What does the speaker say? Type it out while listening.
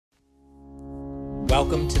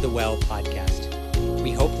Welcome to the Well podcast.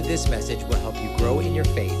 We hope that this message will help you grow in your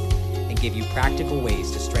faith and give you practical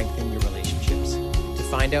ways to strengthen your relationships. To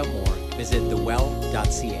find out more, visit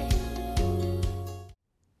thewell.ca.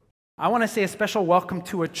 I want to say a special welcome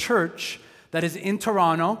to a church that is in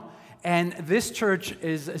Toronto. And this church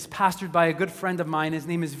is pastored by a good friend of mine. His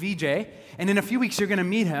name is VJ. And in a few weeks, you're going to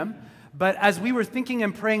meet him. But as we were thinking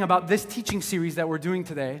and praying about this teaching series that we're doing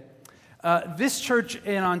today, this church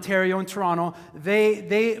in Ontario, in Toronto,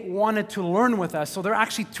 they wanted to learn with us. So they're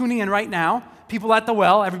actually tuning in right now. People at the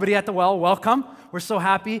Well, everybody at the Well, welcome. We're so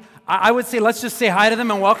happy. I would say let's just say hi to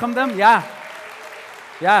them and welcome them.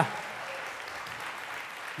 Yeah.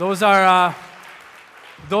 Those are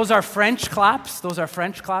French claps. Those are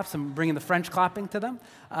French claps. I'm bringing the French clapping to them.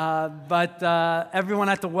 But everyone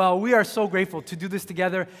at the Well, we are so grateful to do this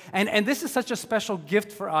together. And this is such a special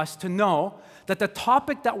gift for us to know that the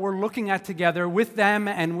topic that we're looking at together with them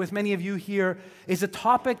and with many of you here is a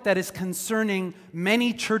topic that is concerning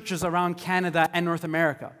many churches around Canada and North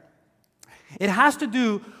America. It has to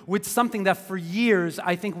do with something that for years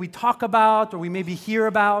I think we talk about or we maybe hear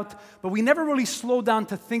about, but we never really slow down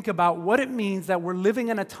to think about what it means that we're living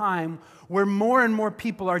in a time where more and more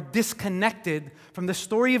people are disconnected from the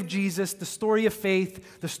story of Jesus, the story of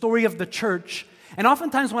faith, the story of the church. And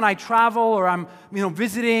oftentimes when I travel or I'm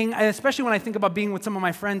visiting, and especially when I think about being with some of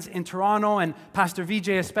my friends in Toronto and Pastor VJ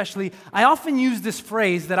especially, I often use this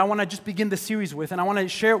phrase that I want to just begin the series with, and I want to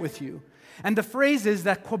share it with you. And the phrase is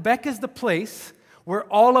that Quebec is the place where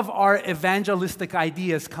all of our evangelistic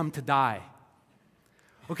ideas come to die.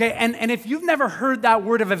 Okay, and if you've never heard that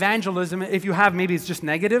word of evangelism, if you have, maybe it's just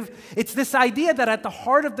negative, it's this idea that at the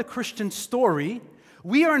heart of the Christian story,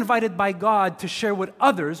 we are invited by God to share with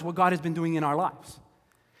others what God has been doing in our lives.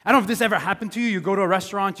 I don't know if this ever happened to you. You go to a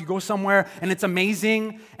restaurant, you go somewhere, and it's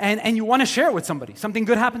amazing, and you want to share it with somebody. Something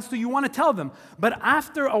good happens to you, you want to tell them. But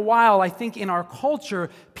after a while, I think in our culture,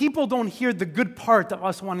 people don't hear the good part of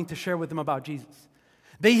us wanting to share with them about Jesus.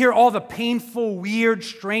 They hear all the painful, weird,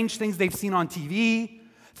 strange things they've seen on TV,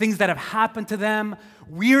 things that have happened to them,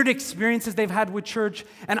 weird experiences they've had with church.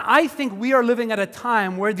 And I think we are living at a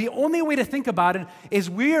time where the only way to think about it is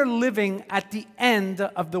we are living at the end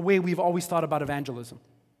of the way we've always thought about evangelism.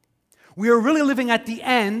 We are really living at the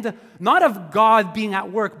end, not of God being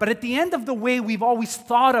at work, but at the end of the way we've always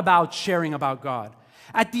thought about sharing about God.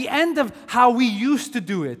 At the end of how we used to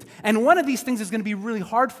do it. And one of these things is going to be really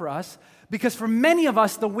hard for us because for many of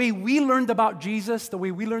us, the way we learned about Jesus, the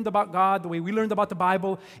way we learned about God, the way we learned about the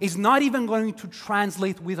Bible is not even going to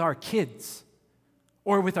translate with our kids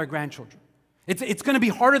or with our grandchildren. It's going to be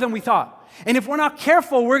harder than we thought. And if we're not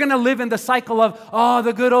careful, we're going to live in the cycle of,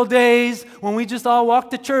 the good old days when we just all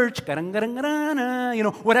walked to church,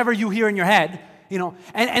 whatever you hear in your head.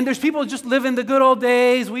 And there's people who just live in the good old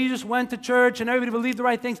days. We just went to church and everybody believed the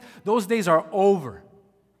right things. Those days are over.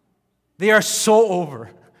 They are so over.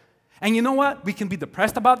 And you know what? We can be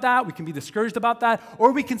depressed about that. We can be discouraged about that.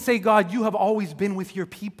 Or we can say, God, you have always been with your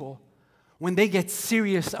people when they get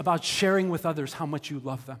serious about sharing with others how much you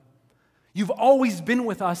love them. You've always been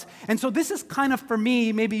with us. And so this is kind of, for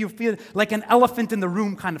me, maybe you feel like an elephant in the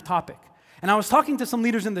room kind of topic. And I was talking to some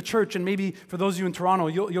leaders in the church, and maybe for those of you in Toronto,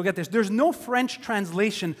 you'll get this. There's no French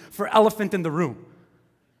translation for elephant in the room.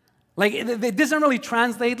 Like, it doesn't really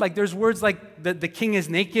translate. Like, there's words like the king is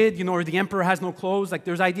naked, or the emperor has no clothes. Like,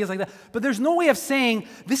 there's ideas like that. But there's no way of saying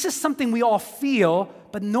this is something we all feel,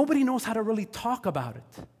 but nobody knows how to really talk about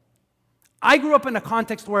it. I grew up in a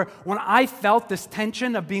context where when I felt this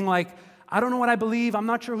tension of being like, I don't know what I believe. I'm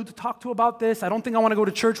not sure who to talk to about this. I don't think I want to go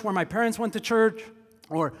to church where my parents went to church.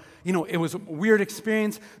 Or, it was a weird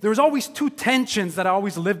experience. There was always two tensions that I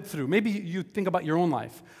always lived through. Maybe you think about your own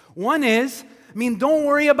life. One is, don't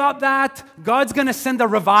worry about that. God's going to send a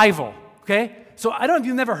revival, okay? So I don't know if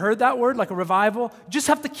you've never heard that word, like a revival. Just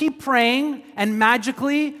have to keep praying, and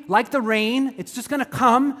magically, like the rain, it's just going to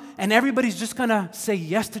come, and everybody's just going to say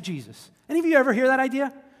yes to Jesus. Any of you ever hear that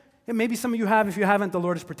idea? Yeah, maybe some of you have. If you haven't, the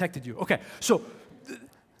Lord has protected you. Okay, so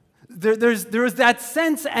there was that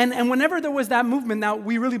sense, and whenever there was that movement, now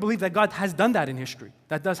we really believe that God has done that in history.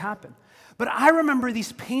 That does happen. But I remember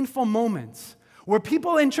these painful moments where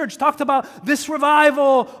people in church talked about this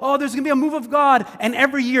revival, there's going to be a move of God, and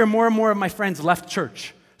every year more and more of my friends left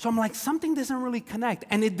church. So I'm like, something doesn't really connect.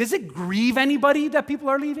 And does it grieve anybody that people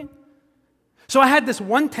are leaving? So I had this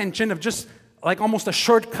one tension of just like almost a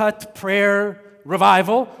shortcut prayer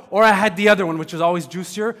revival, or I had the other one, which is always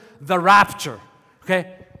juicier, the rapture,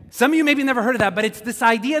 okay? Some of you maybe never heard of that, but it's this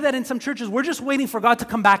idea that in some churches, we're just waiting for God to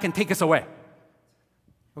come back and take us away,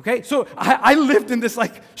 Okay, so I lived in this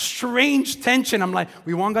like strange tension. I'm like,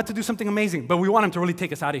 we want God to do something amazing, but we want Him to really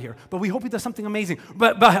take us out of here. But we hope He does something amazing,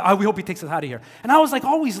 but we hope He takes us out of here. And I was like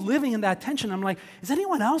always living in that tension. I'm like, is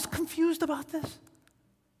anyone else confused about this?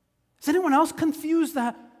 Is anyone else confused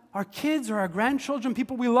that our kids or our grandchildren,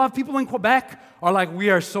 people we love, people in Quebec are like, we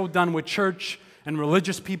are so done with church and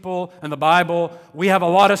religious people and the Bible. We have a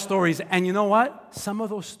lot of stories. And you know what? Some of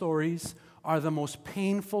those stories are the most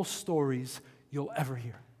painful stories you'll ever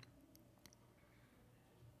hear.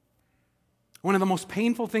 One of the most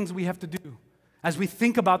painful things we have to do as we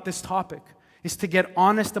think about this topic is to get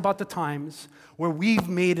honest about the times where we've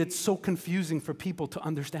made it so confusing for people to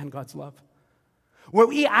understand God's love. Where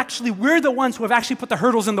we're the ones who have actually put the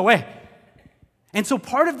hurdles in the way. And so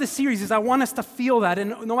part of this series is I want us to feel that.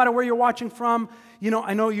 And no matter where you're watching from,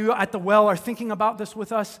 I know you at the well are thinking about this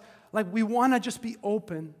with us. Like, we want to just be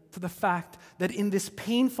open to the fact that in this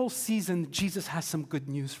painful season, Jesus has some good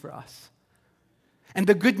news for us. And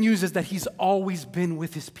the good news is that He's always been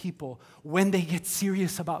with His people when they get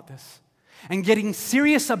serious about this. And getting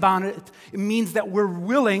serious about it means that we're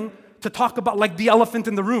willing to talk about like the elephant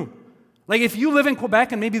in the room. Like if you live in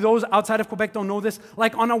Quebec, and maybe those outside of Quebec don't know this,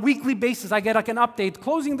 like on a weekly basis, I get like an update,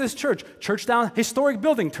 closing this church down, historic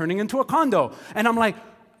building, turning into a condo. And I'm like,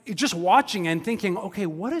 just watching and thinking, okay,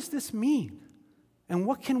 what does this mean? And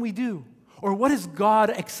what can we do? Or what is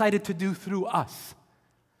God excited to do through us?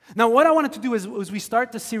 Now, what I wanted to do as we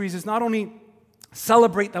start this series is not only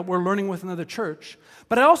celebrate that we're learning with another church,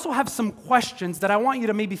 but I also have some questions that I want you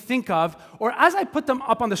to maybe think of, or as I put them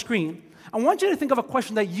up on the screen, I want you to think of a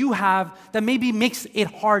question that you have that maybe makes it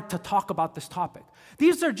hard to talk about this topic.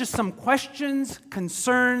 These are just some questions,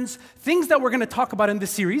 concerns, things that we're going to talk about in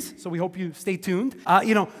this series, so we hope you stay tuned.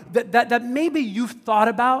 That maybe you've thought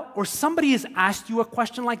about, or somebody has asked you a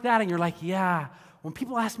question like that, and you're like, yeah, when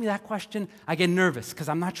people ask me that question, I get nervous because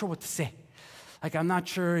I'm not sure what to say. Like, I'm not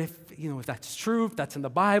sure if that's true, if that's in the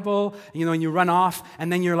Bible, and you run off,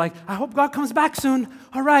 and then you're like, I hope God comes back soon.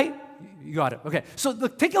 All right. You got it. Okay. So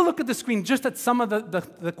take a look at the screen just at some of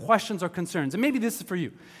the questions or concerns. And maybe this is for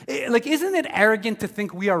you. Isn't it arrogant to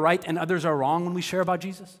think we are right and others are wrong when we share about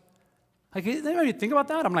Jesus? Like, anybody think about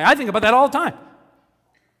that? I'm like, I think about that all the time.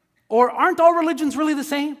 Or aren't all religions really the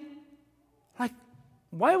same? Like,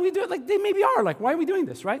 why are we doing it? Like, they maybe are. Like, why are we doing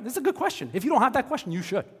this, right? This is a good question. If you don't have that question, you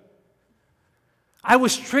should. I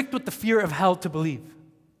was tricked with the fear of hell to believe.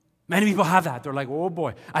 Many people have that. They're like, oh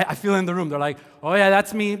boy. I feel in the room. They're like, oh yeah,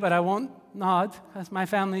 that's me, but I won't nod because my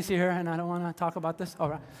family's here and I don't want to talk about this. All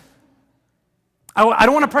right. I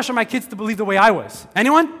don't want to pressure my kids to believe the way I was.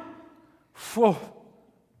 Anyone? Whoa.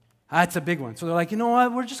 That's a big one. So they're like, you know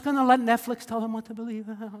what? We're just going to let Netflix tell them what to believe.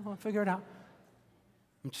 I'll figure it out.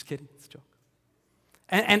 I'm just kidding. It's a joke.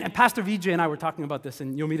 And Pastor VJ and I were talking about this,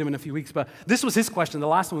 and you'll meet him in a few weeks, but this was his question. The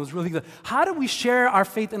last one was really good. How do we share our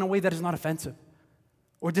faith in a way that is not offensive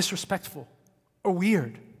or disrespectful or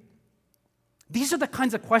weird? These are the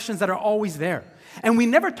kinds of questions that are always there. And we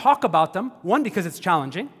never talk about them, one, because it's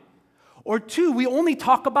challenging, or two, we only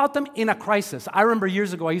talk about them in a crisis. I remember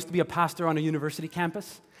years ago, I used to be a pastor on a university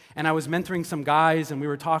campus, and I was mentoring some guys, and we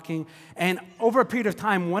were talking, and over a period of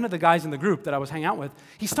time, one of the guys in the group that I was hanging out with,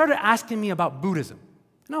 he started asking me about Buddhism.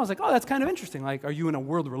 And I was like, oh, that's kind of interesting. Like, are you in a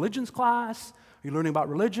world religions class? Are you learning about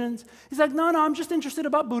religions? He's like, no, I'm just interested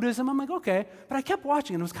about Buddhism. I'm like, okay. But I kept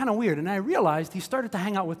watching, and it was kind of weird. And I realized he started to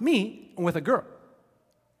hang out with me and with a girl.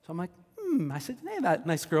 So I'm like, I said, hey, that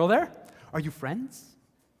nice girl there, are you friends?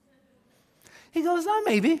 He goes,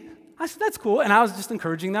 maybe. I said, that's cool. And I was just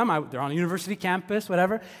encouraging them. They're on a university campus,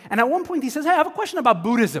 whatever. And at one point, he says, hey, I have a question about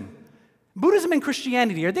Buddhism. Buddhism and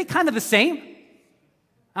Christianity, are they kind of the same?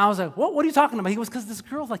 And I was like, what are you talking about? He goes, because this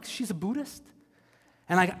girl, like, she's a Buddhist.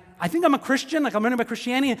 And like, I think I'm a Christian, like I'm learning about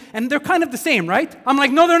Christianity, and they're kind of the same, right? I'm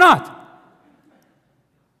like, no, they're not.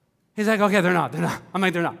 He's like, okay, they're not. I'm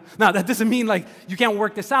like, they're not. Now, that doesn't mean like you can't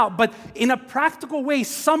work this out, but in a practical way,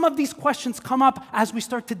 some of these questions come up as we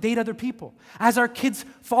start to date other people. As our kids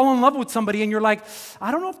fall in love with somebody, and you're like, I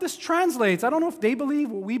don't know if this translates. I don't know if they believe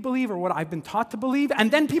what we believe or what I've been taught to believe. And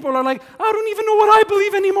then people are like, I don't even know what I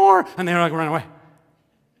believe anymore. And they're like, run away.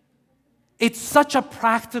 It's such a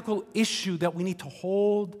practical issue that we need to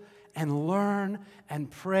hold and learn and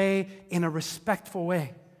pray in a respectful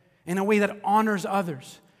way, in a way that honors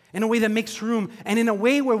others, in a way that makes room, and in a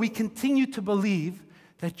way where we continue to believe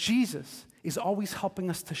that Jesus is always helping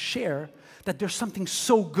us to share that there's something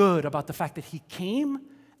so good about the fact that He came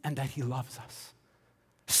and that He loves us.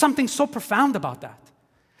 Something so profound about that.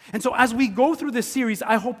 And so as we go through this series,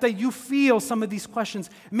 I hope that you feel some of these questions,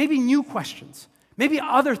 maybe new questions, maybe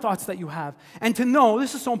other thoughts that you have, and to know,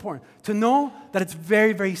 this is so important, to know that it's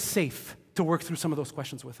very, very safe to work through some of those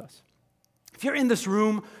questions with us. If you're in this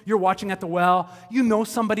room, you're watching at the well, you know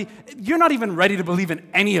somebody, you're not even ready to believe in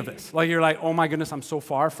any of this. Like you're like, oh my goodness, I'm so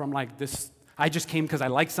far from like this. I just came because I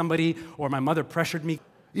like somebody or my mother pressured me.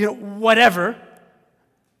 Whatever.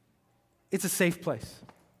 It's a safe place.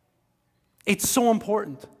 It's so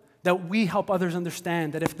important that we help others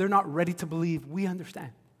understand that if they're not ready to believe, we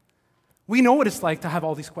understand. We know what it's like to have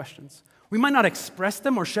all these questions. We might not express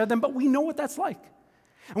them or share them, but we know what that's like.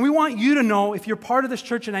 And we want you to know, if you're part of this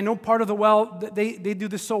church, and I know part of the well, they do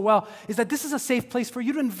this so well, is that this is a safe place for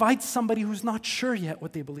you to invite somebody who's not sure yet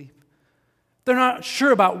what they believe. They're not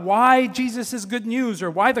sure about why Jesus is good news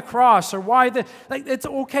or why the cross or why it's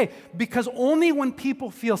okay. Because only when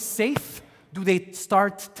people feel safe do they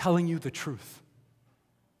start telling you the truth.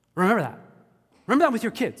 Remember that. Remember that with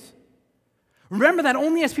your kids. Remember that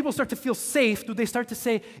only as people start to feel safe do they start to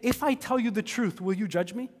say, if I tell you the truth, will you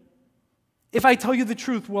judge me? If I tell you the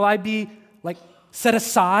truth, will I be set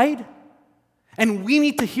aside? And we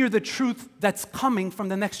need to hear the truth that's coming from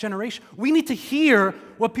the next generation. We need to hear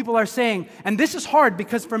what people are saying. And this is hard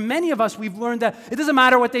because for many of us, we've learned that it doesn't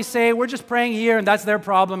matter what they say. We're just praying here and that's their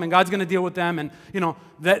problem and God's going to deal with them. And,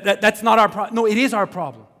 that's not our problem. No, it is our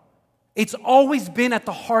problem. It's always been at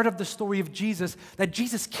the heart of the story of Jesus that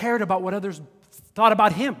Jesus cared about what others thought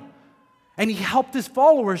about him. And he helped his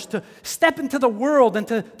followers to step into the world and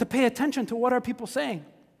to pay attention to what are people saying.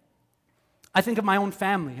 I think of my own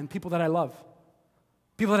family and people that I love,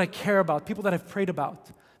 people that I care about, people that I've prayed about.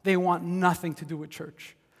 They want nothing to do with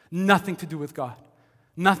church, nothing to do with God,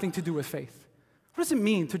 nothing to do with faith. What does it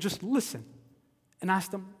mean to just listen and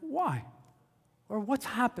ask them why? Or what's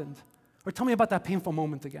happened? Or tell me about that painful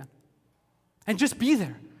moment again. And just be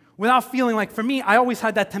there. Without feeling like, for me, I always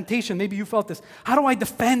had that temptation. Maybe you felt this. How do I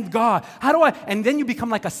defend God? And then you become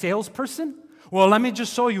like a salesperson. Well, let me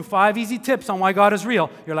just show you 5 easy tips on why God is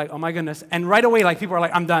real. You're like, oh my goodness. And right away, people are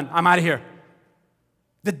like, I'm done. I'm out of here.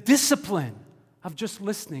 The discipline of just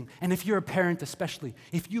listening. And if you're a parent especially,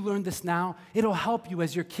 if you learn this now, it'll help you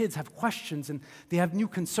as your kids have questions and they have new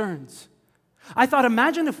concerns. I thought,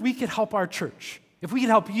 imagine if we could help our church. If we could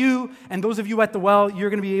help you, and those of you at the well,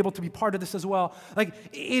 you're going to be able to be part of this as well.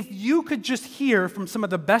 If you could just hear from some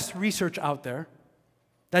of the best research out there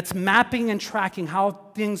that's mapping and tracking how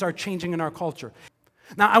things are changing in our culture.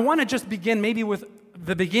 Now, I want to just begin maybe with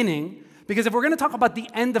the beginning, because if we're going to talk about the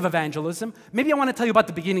end of evangelism, maybe I want to tell you about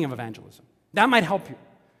the beginning of evangelism. That might help you.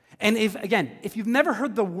 And if you've never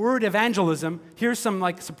heard the word evangelism, here's some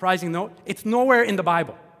surprising note. It's nowhere in the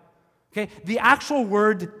Bible. Okay? The actual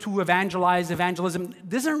word to evangelize, evangelism,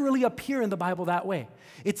 doesn't really appear in the Bible that way.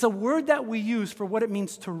 It's a word that we use for what it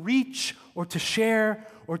means to reach or to share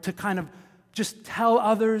or to kind of just tell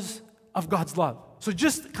others of God's love. So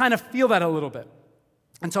just kind of feel that a little bit.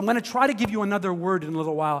 And so I'm going to try to give you another word in a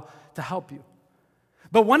little while to help you.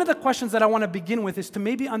 But one of the questions that I want to begin with is to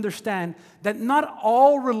maybe understand that not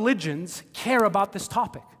all religions care about this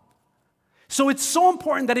topic. So it's so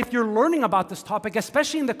important that if you're learning about this topic,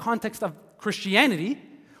 especially in the context of Christianity,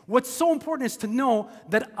 what's so important is to know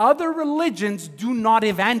that other religions do not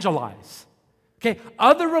evangelize. Okay?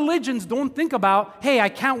 Other religions don't think about, hey, I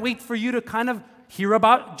can't wait for you to kind of hear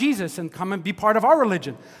about Jesus and come and be part of our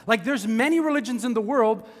religion. There's many religions in the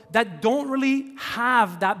world that don't really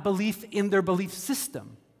have that belief in their belief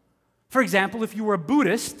system. For example, if you were a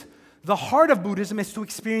Buddhist, the heart of Buddhism is to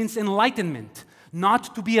experience enlightenment,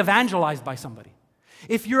 not to be evangelized by somebody.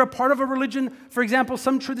 If you're a part of a religion, for example,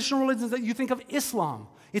 some traditional religions that you think of Islam,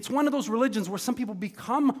 it's one of those religions where some people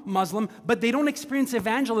become Muslim, but they don't experience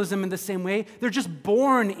evangelism in the same way. They're just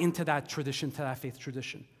born into that tradition, to that faith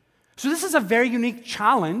tradition. So this is a very unique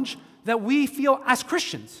challenge that we feel as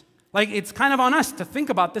Christians. It's kind of on us to think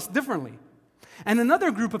about this differently. And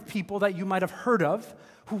another group of people that you might have heard of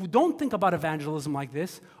who don't think about evangelism like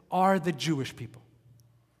this are the Jewish people.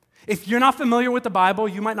 If you're not familiar with the Bible,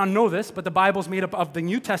 you might not know this, but the Bible's made up of the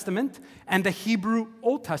New Testament and the Hebrew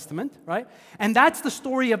Old Testament, right? And that's the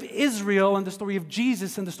story of Israel and the story of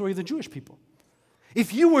Jesus and the story of the Jewish people.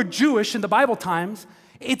 If you were Jewish in the Bible times,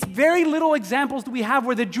 it's very little examples that we have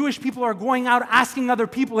where the Jewish people are going out asking other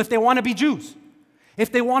people if they want to be Jews,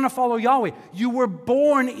 if they want to follow Yahweh. You were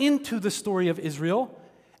born into the story of Israel,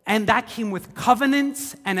 and that came with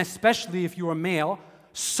covenants, and especially if you were male,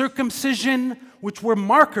 circumcision, which were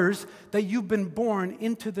markers that you've been born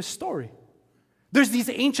into the story. There's these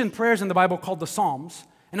ancient prayers in the Bible called the Psalms,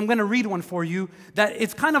 and I'm going to read one for you that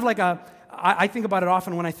it's kind of like I think about it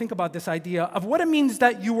often when I think about this idea of what it means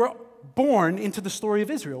that you were born into the story of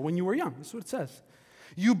Israel when you were young. That's what it says.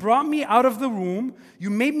 You brought me out of the womb. You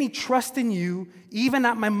made me trust in you, even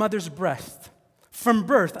at my mother's breast. From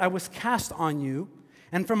birth, I was cast on you,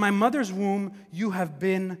 and from my mother's womb you have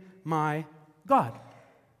been my God.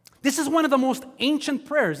 This is one of the most ancient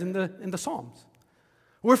prayers in the Psalms,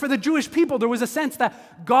 where for the Jewish people there was a sense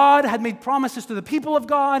that God had made promises to the people of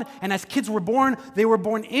God, and as kids were born, they were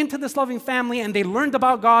born into this loving family, and they learned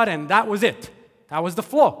about God, and that was it. That was the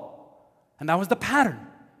flow, and that was the pattern.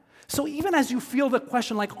 So even as you feel the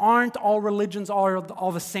question, like, aren't all religions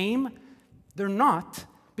all the same? They're not,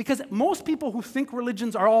 because most people who think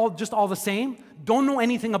religions are all the same don't know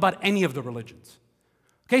anything about any of the religions.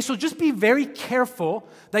 Okay, so just be very careful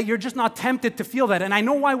that you're just not tempted to feel that. And I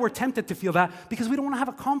know why we're tempted to feel that, because we don't want to have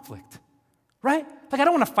a conflict, right? Like, I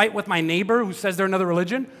don't want to fight with my neighbor who says they're another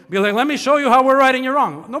religion. Be like, let me show you how we're right and you're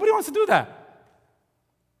wrong. Nobody wants to do that.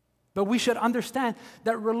 But we should understand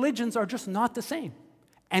that religions are just not the same.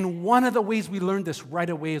 And one of the ways we learn this right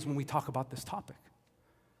away is when we talk about this topic.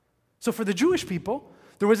 So for the Jewish people,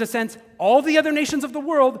 there was a sense, all the other nations of the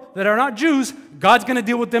world that are not Jews, God's going to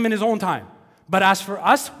deal with them in his own time. But as for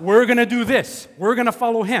us, we're going to do this. We're going to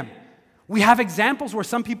follow him. We have examples where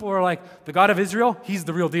some people are like, the God of Israel, he's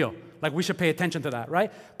the real deal. Like, we should pay attention to that,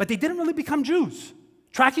 right? But they didn't really become Jews.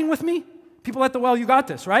 Tracking with me? People at the well, you got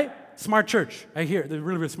this, right? Smart church. I hear they're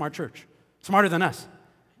really, really smart church. Smarter than us,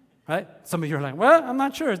 right? Some of you are like, well, I'm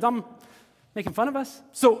not sure. Is them making fun of us?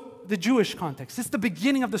 So the Jewish context, it's the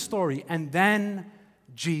beginning of the story. And then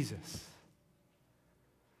Jesus.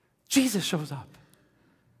 Jesus shows up.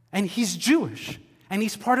 And he's Jewish, and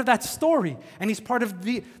he's part of that story, and he's part of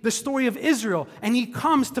the story of Israel, and he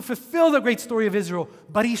comes to fulfill the great story of Israel,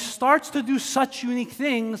 but he starts to do such unique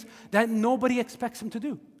things that nobody expects him to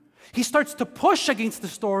do. He starts to push against the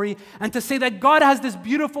story and to say that God has this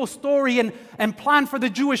beautiful story and plan for the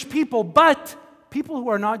Jewish people, but people who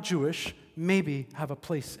are not Jewish maybe have a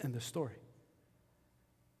place in the story.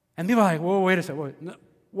 And people are like, whoa, wait a second.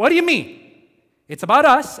 What do you mean? It's about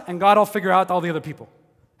us, and God will figure out all the other people.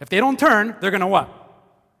 If they don't turn, they're going to what?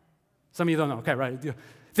 Some of you don't know. Okay, right. If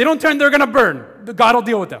they don't turn, they're going to burn. God will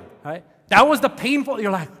deal with them, right? That was the painful.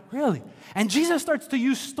 You're like, really? And Jesus starts to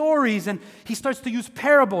use stories, and he starts to use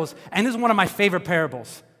parables. And this is one of my favorite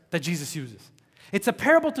parables that Jesus uses. It's a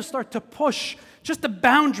parable to start to push just the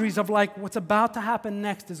boundaries of, like, what's about to happen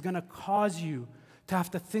next is going to cause you to have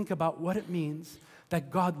to think about what it means that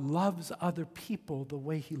God loves other people the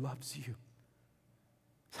way he loves you.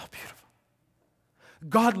 So beautiful.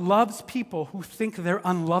 God loves people who think they're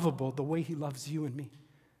unlovable the way he loves you and me.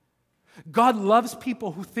 God loves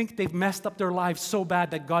people who think they've messed up their lives so bad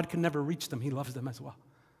that God can never reach them. He loves them as well.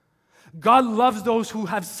 God loves those who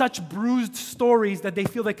have such bruised stories that they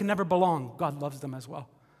feel they can never belong. God loves them as well.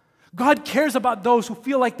 God cares about those who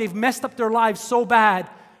feel like they've messed up their lives so bad,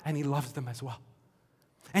 and he loves them as well.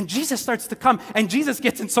 And Jesus starts to come, and Jesus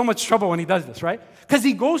gets in so much trouble when he does this, right? Because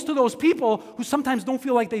he goes to those people who sometimes don't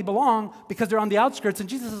feel like they belong because they're on the outskirts, and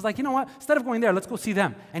Jesus is like, you know what? Instead of going there, let's go see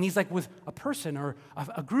them. And he's like with a person or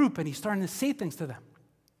a group, and he's starting to say things to them.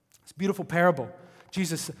 It's a beautiful parable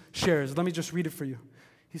Jesus shares. Let me just read it for you.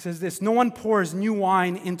 He says this, no one pours new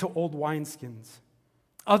wine into old wineskins.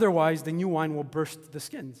 Otherwise, the new wine will burst the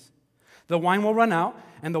skins. The wine will run out,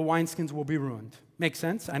 and the wineskins will be ruined. Makes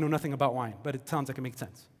sense? I know nothing about wine, but it sounds like it makes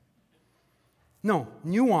sense. No,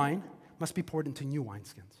 new wine must be poured into new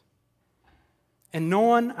wineskins. And no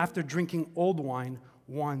one, after drinking old wine,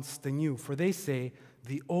 wants the new, for they say,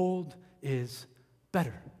 the old is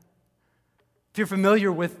better. If you're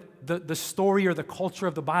familiar with the story or the culture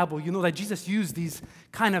of the Bible, you know that Jesus used these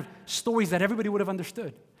kind of stories that everybody would have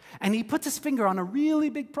understood. And he puts his finger on a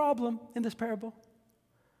really big problem in this parable.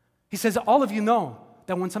 He says, all of you know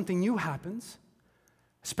that when something new happens,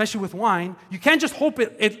 especially with wine, you can't just hope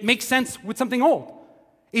it makes sense with something old.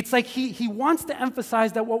 It's like he wants to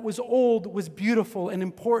emphasize that what was old was beautiful and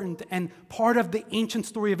important and part of the ancient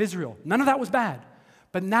story of Israel. None of that was bad.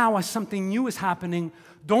 But now as something new is happening,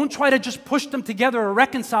 don't try to just push them together or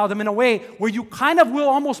reconcile them in a way where you kind of will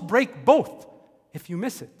almost break both if you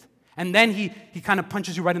miss it. And then he kind of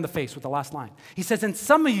punches you right in the face with the last line. He says, and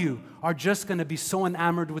some of you are just going to be so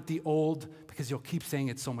enamored with the old because you'll keep saying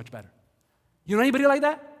it's so much better. You know anybody like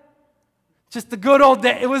that? Just the good old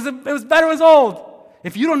day. It was better, it was old.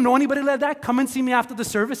 If you don't know anybody like that, come and see me after the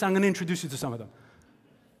service. I'm going to introduce you to some of them.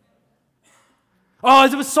 Oh,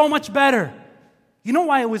 it was so much better. You know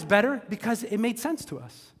why it was better? Because it made sense to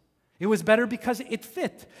us. It was better because it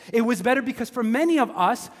fit. It was better because for many of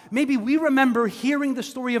us, maybe we remember hearing the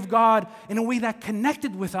story of God in a way that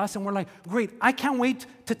connected with us, and we're like, great, I can't wait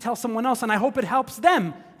to tell someone else, and I hope it helps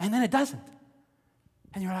them. And then it doesn't.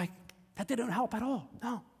 And you're like, that didn't help at all.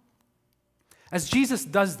 No. As Jesus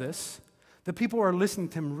does this, the people who are listening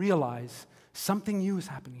to him realize something new is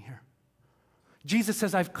happening here. Jesus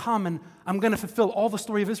says, I've come and I'm going to fulfill all the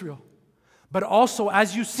story of Israel. But also,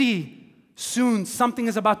 as you see, soon something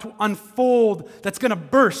is about to unfold that's going to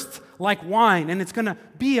burst like wine. And it's going to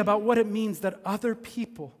be about what it means that other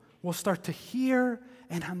people will start to hear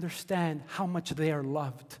and understand how much they are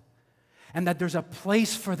loved. And that there's a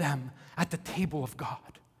place for them at the table of God.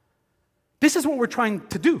 This is what we're trying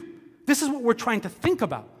to do. This is what we're trying to think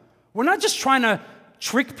about. We're not just trying to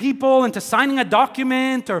trick people into signing a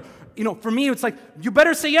document or, for me, it's like, you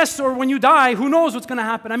better say yes or when you die, who knows what's going to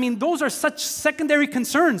happen. I mean, those are such secondary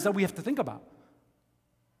concerns that we have to think about.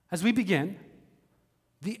 As we begin,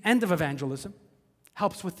 the end of evangelism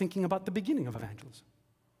helps with thinking about the beginning of evangelism.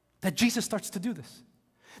 That Jesus starts to do this.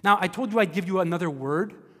 Now, I told you I'd give you another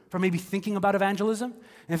word for maybe thinking about evangelism.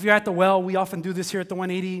 And if you're at the well, we often do this here at the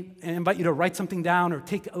 180 and invite you to write something down or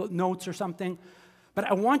take notes or something. But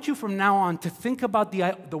I want you from now on to think about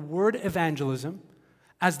the word evangelism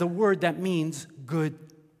as the word that means good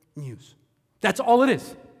news. That's all it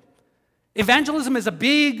is. Evangelism is a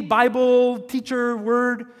big Bible teacher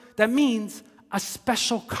word that means a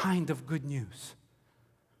special kind of good news.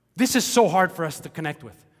 This is so hard for us to connect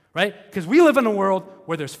with, right? Because we live in a world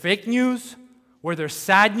where there's fake news, where there's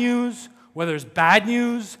sad news, where there's bad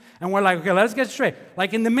news, and we're like, okay, let's get straight.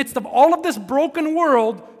 Like in the midst of all of this broken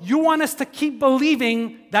world, you want us to keep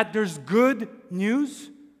believing that there's good news?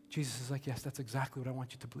 Jesus is like, yes, that's exactly what I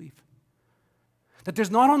want you to believe. That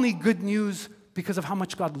there's not only good news because of how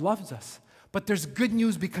much God loves us, but there's good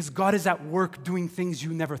news because God is at work doing things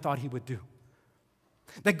you never thought He would do.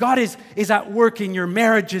 That God is at work in your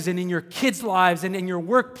marriages and in your kids' lives and in your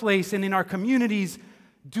workplace and in our communities,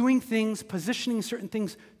 doing things, positioning certain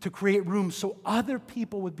things to create room so other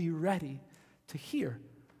people would be ready to hear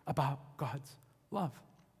about God's love.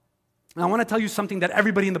 And I want to tell you something that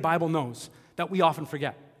everybody in the Bible knows that we often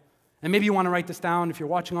forget. And maybe you want to write this down if you're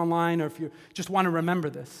watching online or if you just want to remember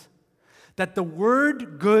this. That the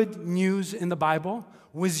word good news in the Bible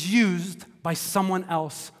was used by someone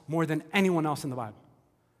else more than anyone else in the Bible.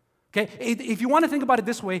 Okay? If you want to think about it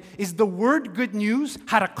this way, is the word good news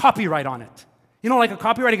had a copyright on it. Like a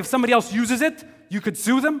copyright, if somebody else uses it, you could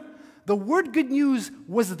sue them. The word good news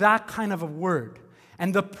was that kind of a word.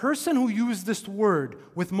 And the person who used this word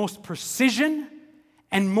with most precision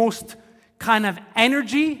and most kind of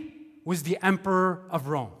energy was the Emperor of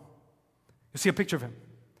Rome. You see a picture of him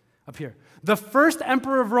up here. The first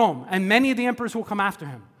emperor of Rome, and many of the emperors who will come after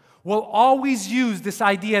him, will always use this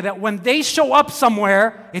idea that when they show up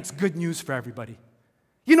somewhere, it's good news for everybody.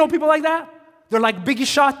 You know people like that? They're like big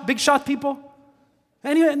shot people.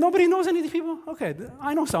 Anyway, nobody knows any of these people? Okay,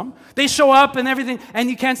 I know some. They show up and everything, and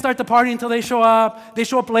you can't start the party until they show up. They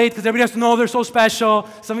show up late because everybody has to know they're so special.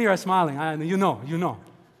 Some of you are smiling. You know.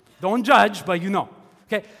 Don't judge, but you know.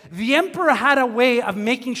 Okay, the emperor had a way of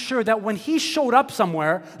making sure that when he showed up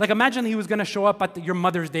somewhere, like imagine he was going to show up at your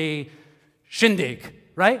Mother's Day shindig,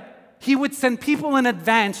 right? He would send people in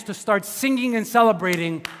advance to start singing and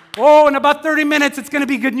celebrating. Oh, in about 30 minutes, it's going to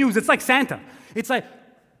be good news. It's like Santa. It's like,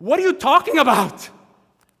 what are you talking about?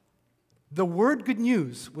 The word good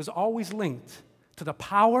news was always linked to the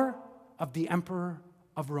power of the Emperor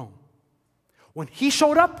of Rome. When he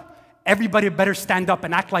showed up, everybody better stand up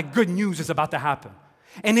and act like good news is about to happen.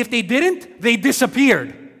 And if they didn't, they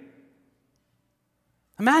disappeared.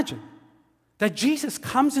 Imagine that Jesus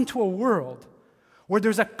comes into a world where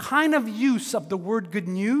there's a kind of use of the word good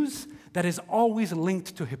news that is always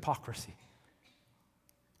linked to hypocrisy.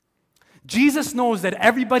 Jesus knows that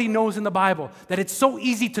everybody knows in the Bible that it's so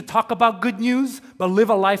easy to talk about good news, but live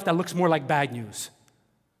a life that looks more like bad news.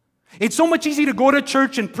 It's so much easier to go to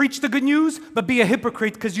church and preach the good news, but be a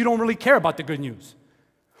hypocrite because you don't really care about the good news.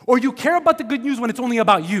 Or you care about the good news when it's only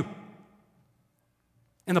about you.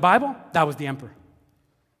 In the Bible, that was the emperor.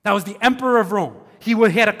 That was the Emperor of Rome. He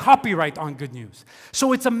had a copyright on good news.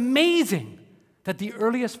 So it's amazing that the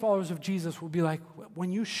earliest followers of Jesus will be like,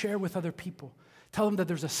 when you share with other people, tell them that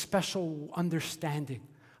there's a special understanding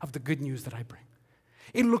of the good news that I bring.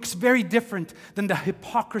 It looks very different than the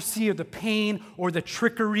hypocrisy or the pain or the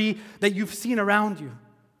trickery that you've seen around you.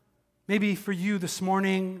 Maybe for you this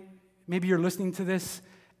morning, maybe you're listening to this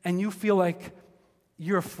and you feel like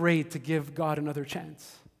you're afraid to give God another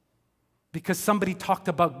chance because somebody talked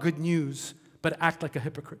about good news but act like a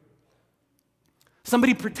hypocrite.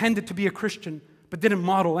 Somebody pretended to be a Christian but didn't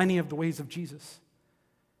model any of the ways of Jesus.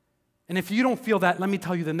 And if you don't feel that, let me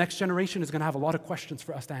tell you, the next generation is going to have a lot of questions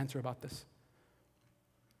for us to answer about this.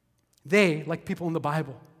 They, like people in the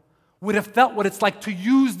Bible, would have felt what it's like to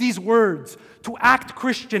use these words, to act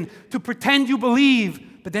Christian, to pretend you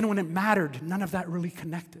believe, but then when it mattered, none of that really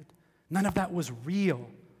connected. None of that was real.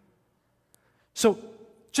 So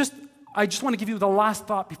just I just want to give you the last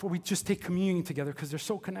thought before we just take communion together because they're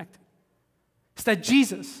so connected. It's that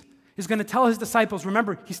Jesus is going to tell his disciples,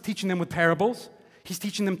 remember, he's teaching them with parables. He's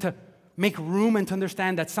teaching them to make room and to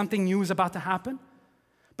understand that something new is about to happen.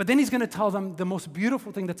 But then he's going to tell them the most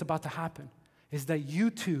beautiful thing that's about to happen is that you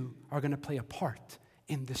too are going to play a part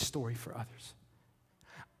in this story for others.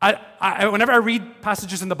 Whenever I read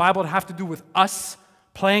passages in the Bible that have to do with us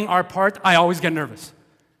playing our part, I always get nervous.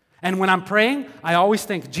 And when I'm praying, I always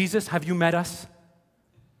think, Jesus, have you met us?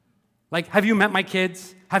 Like, have you met my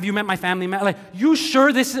kids? Have you met my family? Like, you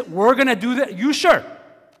sure we're going to do that? You sure?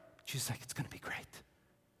 Jesus is like, it's going to be great.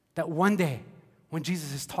 That one day, when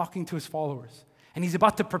Jesus is talking to his followers, and he's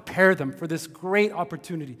about to prepare them for this great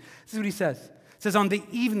opportunity. This is what he says. It says, on the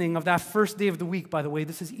evening of that first day of the week, by the way,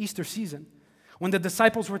 this is Easter season, when the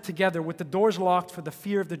disciples were together with the doors locked for the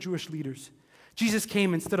fear of the Jewish leaders, Jesus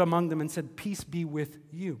came and stood among them and said, peace be with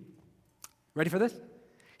you. Ready for this?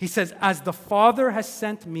 He says, as the Father has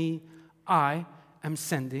sent me, I am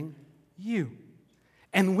sending you.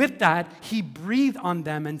 And with that, he breathed on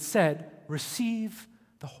them and said, receive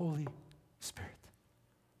the Holy Spirit.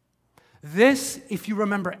 This, if you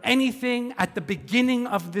remember anything at the beginning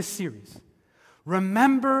of this series,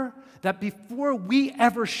 remember that before we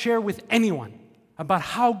ever share with anyone about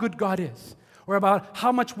how good God is, or about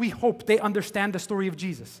how much we hope they understand the story of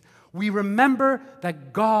Jesus, we remember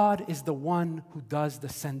that God is the one who does the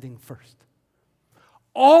sending first.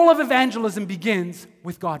 All of evangelism begins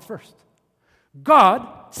with God first. God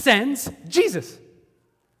sends Jesus.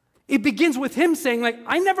 It begins with him saying, like,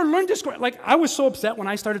 I never learned this. Like, I was so upset when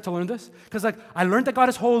I started to learn this because, like, I learned that God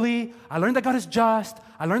is holy. I learned that God is just.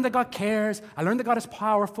 I learned that God cares. I learned that God is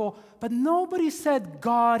powerful. But nobody said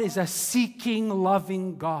God is a seeking,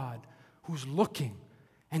 loving God who's looking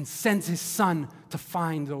and sends his son to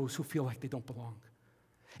find those who feel like they don't belong.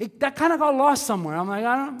 That kind of got lost somewhere. I'm like,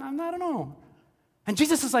 I don't know. And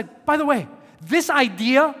Jesus is like, by the way, this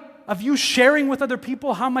idea of you sharing with other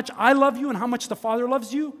people how much I love you and how much the Father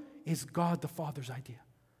loves you is God the Father's idea.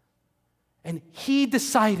 And he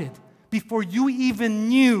decided before you even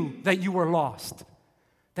knew that you were lost,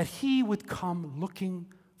 that he would come looking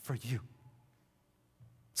for you.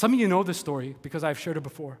 Some of you know this story because I've shared it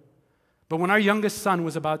before. But when our youngest son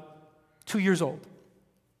was about 2 years old,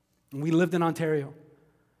 and we lived in Ontario,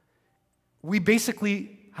 we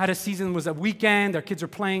basically had a season, it was a weekend, our kids are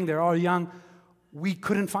playing, they're all young, we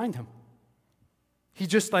couldn't find him. He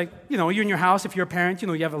just like, you're in your house, if you're a parent, you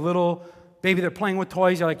have a little baby, they're playing with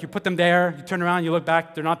toys, you put them there, you turn around, you look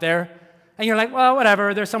back, they're not there. And you're like, well,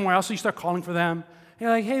 whatever, they're somewhere else, so you start calling for them. And you're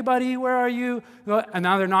like, hey, buddy, where are you? And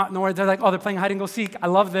now they're not nowhere, they're like, oh, they're playing hide and go seek. I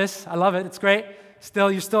love this, I love it, it's great.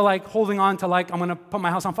 You're still like holding on to like, I'm gonna put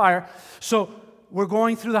my house on fire. So we're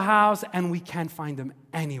going through the house and we can't find him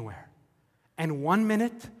anywhere. And 1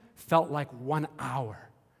 minute felt like 1 hour.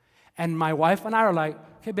 And my wife and I are like,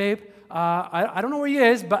 okay, babe, I don't know where he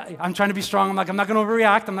is, but I'm trying to be strong. I'm like, I'm not going to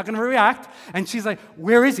overreact. And she's like,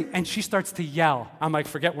 where is he? And she starts to yell. I'm like,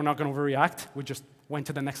 forget, we're not going to overreact. We just went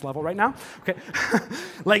to the next level right now. Okay.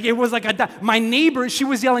 Like, it was like my neighbor, she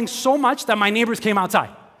was yelling so much that my neighbors came outside.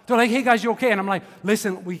 They're like, hey, guys, you okay? And I'm like,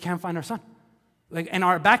 listen, we can't find our son. Like, and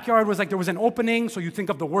our backyard was like, there was an opening, so you think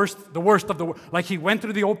of the worst of the worst. Like, he went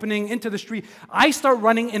through the opening into the street. I start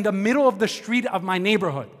running in the middle of the street of my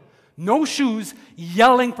neighborhood. No shoes,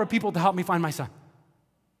 yelling for people to help me find my son.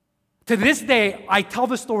 To this day, I tell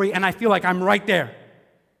the story and I feel like I'm right there.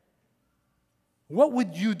 What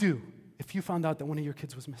would you do if you found out that one of your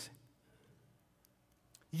kids was missing?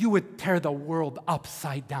 You would tear the world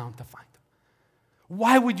upside down to find him.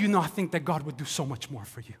 Why would you not think that God would do so much more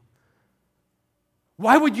for you?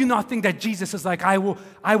 Why would you not think that Jesus is like, I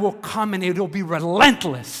will come and it will be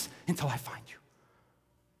relentless until I find you?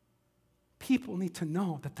 People need to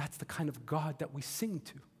know that that's the kind of God that we sing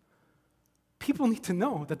to. People need to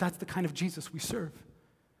know that that's the kind of Jesus we serve.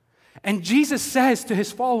 And Jesus says to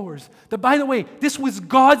his followers that, by the way, this was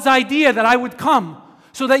God's idea that I would come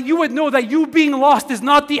so that you would know that you being lost is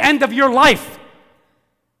not the end of your life.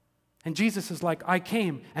 And Jesus is like, I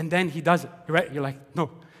came, and then he does it. Right? You're like, no.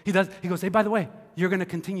 He does. He goes, hey, by the way, you're going to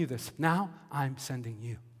continue this. Now I'm sending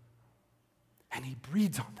you. And he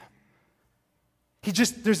breathes on them.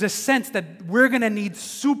 There's a sense that we're going to need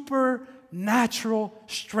supernatural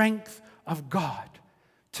strength of God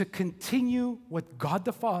to continue what God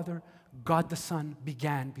the Father, God the Son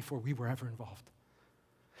began before we were ever involved.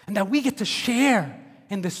 And that we get to share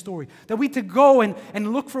in this story. That we to go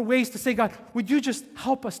and look for ways to say, God, would you just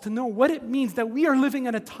help us to know what it means that we are living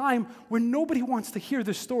at a time where nobody wants to hear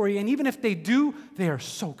this story, and even if they do, they are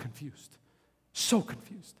so confused. So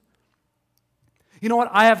confused. You know what?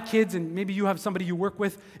 I have kids, and maybe you have somebody you work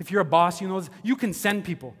with. If you're a boss, you know this. You can send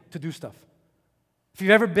people to do stuff. If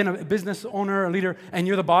you've ever been a business owner or leader, and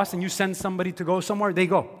you're the boss, and you send somebody to go somewhere, they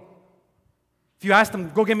go. If you ask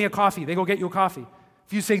them, go get me a coffee, they go get you a coffee.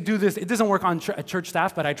 If you say, do this, it doesn't work on church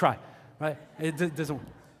staff, but I try, right? It doesn't work.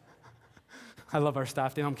 I love our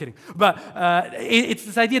staff. I'm kidding. But it's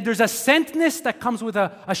this idea, there's a sentness that comes with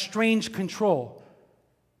a strange control.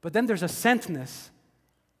 But then there's a sentness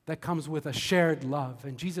that comes with a shared love.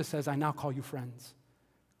 And Jesus says, I now call you friends.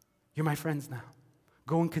 You're my friends now.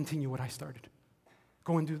 Go and continue what I started.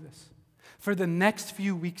 Go and do this. For the next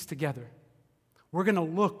few weeks together, we're going to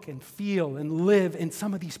look and feel and live in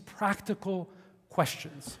some of these practical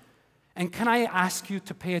questions. And can I ask you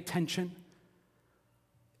to pay attention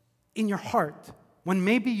in your heart when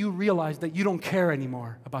maybe you realize that you don't care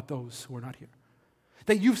anymore about those who are not here?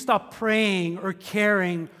 That you've stopped praying or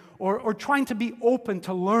caring or trying to be open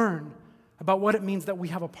to learn about what it means that we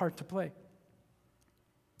have a part to play.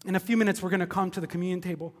 In a few minutes, we're going to come to the communion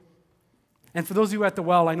table. And for those of you at the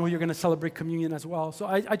well, I know you're going to celebrate communion as well. So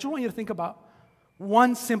I just want you to think about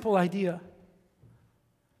one simple idea,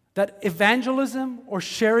 that evangelism or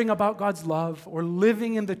sharing about God's love or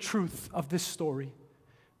living in the truth of this story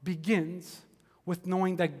begins with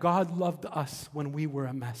knowing that God loved us when we were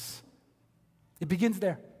a mess. It begins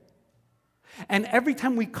there. And every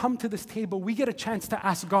time we come to this table, we get a chance to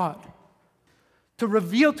ask God to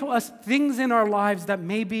reveal to us things in our lives that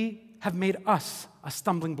maybe have made us a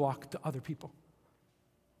stumbling block to other people.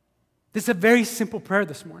 This is a very simple prayer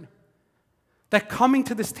this morning. That coming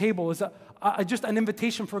to this table is just an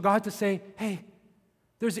invitation for God to say, hey,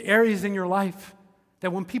 there's areas in your life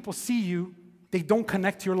that when people see you, they don't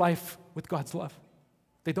connect your life with God's love.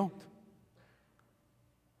 They don't.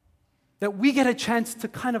 That we get a chance to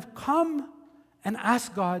kind of come and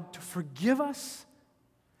ask God to forgive us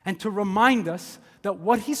and to remind us that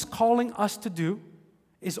what He's calling us to do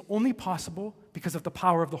is only possible because of the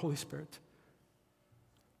power of the Holy Spirit.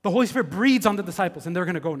 The Holy Spirit breathes on the disciples, and they're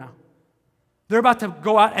going to go now. They're about to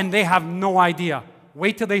go out, and they have no idea.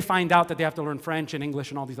 Wait till they find out that they have to learn French and English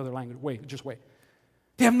and all these other languages. Just wait.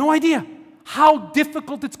 They have no idea how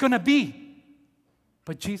difficult it's going to be.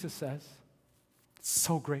 But Jesus says, it's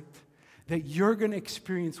so great that you're going to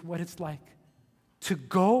experience what it's like to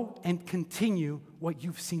go and continue what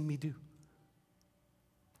you've seen me do.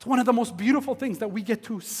 It's one of the most beautiful things that we get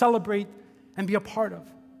to celebrate and be a part of.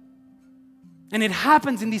 And it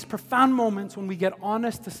happens in these profound moments when we get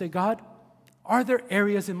honest to say, God, are there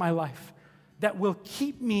areas in my life that will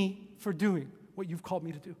keep me from doing what you've called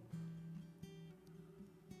me to do?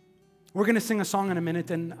 We're going to sing a song in a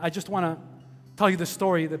minute, and I just want to tell you the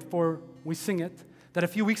story that before we sing it, that a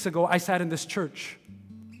few weeks ago I sat in this church.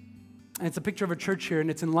 And it's a picture of a church here,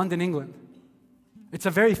 and it's in London, England. It's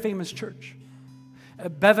a very famous church.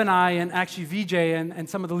 Bev and I, and actually VJ and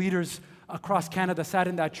some of the leaders across Canada sat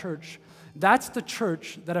in that church. That's the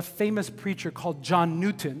church that a famous preacher called John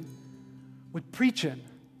Newton would preach in.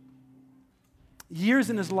 Years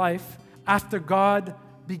in his life after God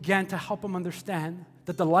began to help him understand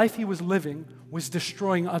that the life he was living was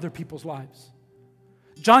destroying other people's lives.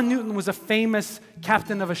 John Newton was a famous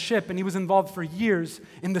captain of a ship, and he was involved for years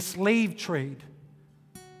in the slave trade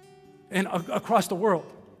and across the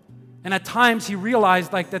world. And at times he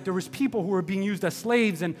realized that there was people who were being used as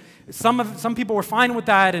slaves, and some people were fine with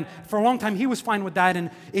that, and for a long time he was fine with that, and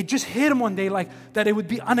it just hit him one day that it would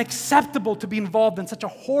be unacceptable to be involved in such a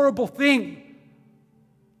horrible thing.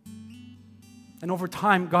 And over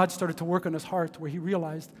time, God started to work on his heart where he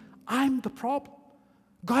realized, I'm the problem.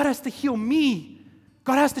 God has to heal me.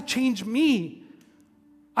 God has to change me.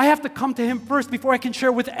 I have to come to Him first before I can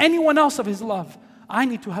share with anyone else of His love. I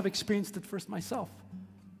need to have experienced it first myself.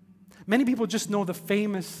 Many people just know the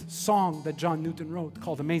famous song that John Newton wrote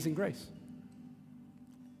called Amazing Grace.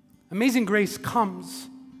 Amazing Grace comes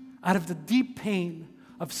out of the deep pain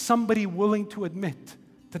of somebody willing to admit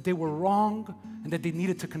that they were wrong and that they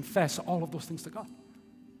needed to confess all of those things to God.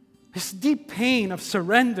 This deep pain of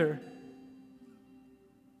surrender.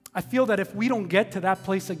 I feel that if we don't get to that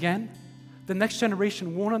place again, the next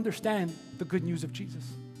generation won't understand the good news of Jesus.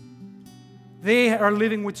 They are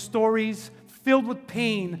living with stories filled with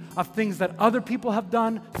pain of things that other people have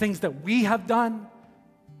done, things that we have done.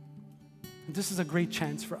 And this is a great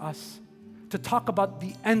chance for us to talk about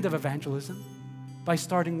the end of evangelism by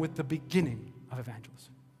starting with the beginning of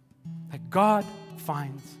evangelism. That God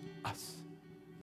finds